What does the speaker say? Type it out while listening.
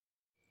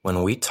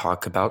When we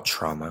talk about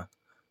trauma,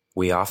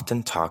 we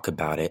often talk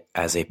about it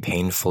as a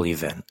painful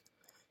event,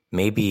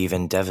 maybe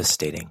even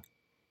devastating,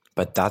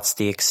 but that's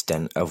the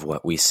extent of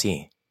what we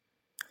see.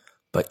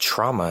 But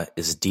trauma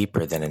is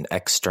deeper than an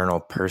external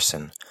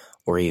person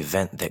or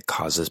event that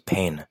causes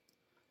pain.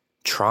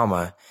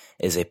 Trauma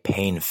is a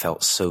pain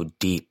felt so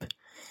deep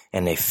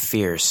and a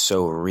fear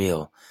so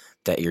real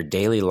that your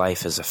daily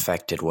life is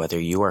affected whether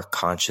you are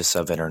conscious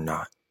of it or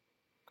not.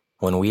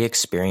 When we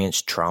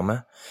experience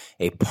trauma,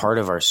 a part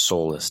of our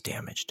soul is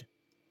damaged.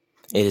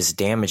 It is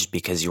damaged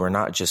because you are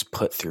not just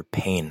put through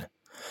pain,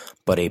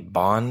 but a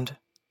bond,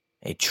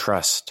 a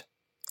trust,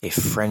 a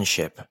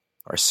friendship,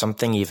 or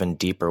something even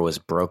deeper was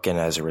broken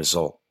as a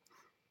result.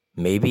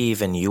 Maybe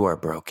even you are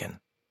broken.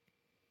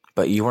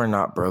 But you are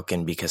not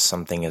broken because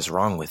something is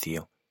wrong with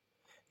you.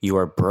 You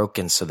are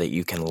broken so that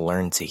you can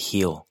learn to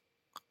heal.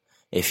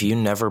 If you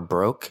never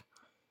broke,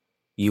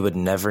 you would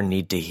never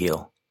need to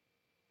heal.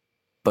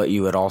 But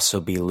you would also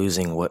be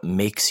losing what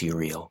makes you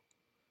real.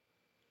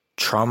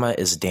 Trauma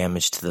is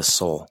damage to the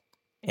soul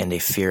and a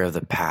fear of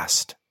the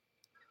past.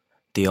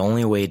 The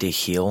only way to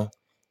heal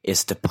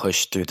is to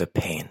push through the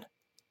pain.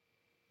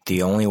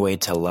 The only way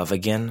to love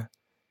again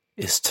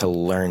is to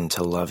learn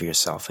to love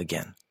yourself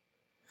again.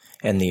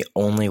 And the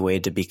only way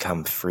to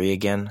become free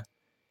again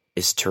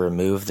is to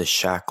remove the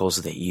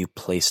shackles that you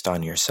placed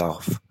on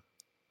yourself.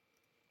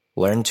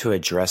 Learn to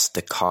address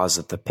the cause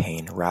of the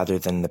pain rather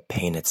than the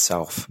pain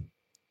itself.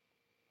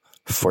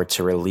 For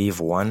to relieve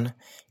one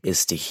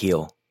is to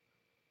heal,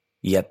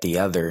 yet the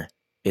other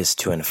is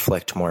to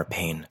inflict more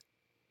pain.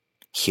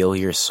 Heal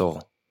your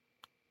soul.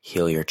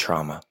 Heal your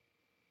trauma.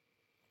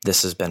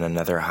 This has been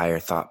another Higher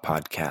Thought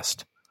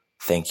podcast.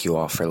 Thank you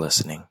all for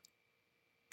listening.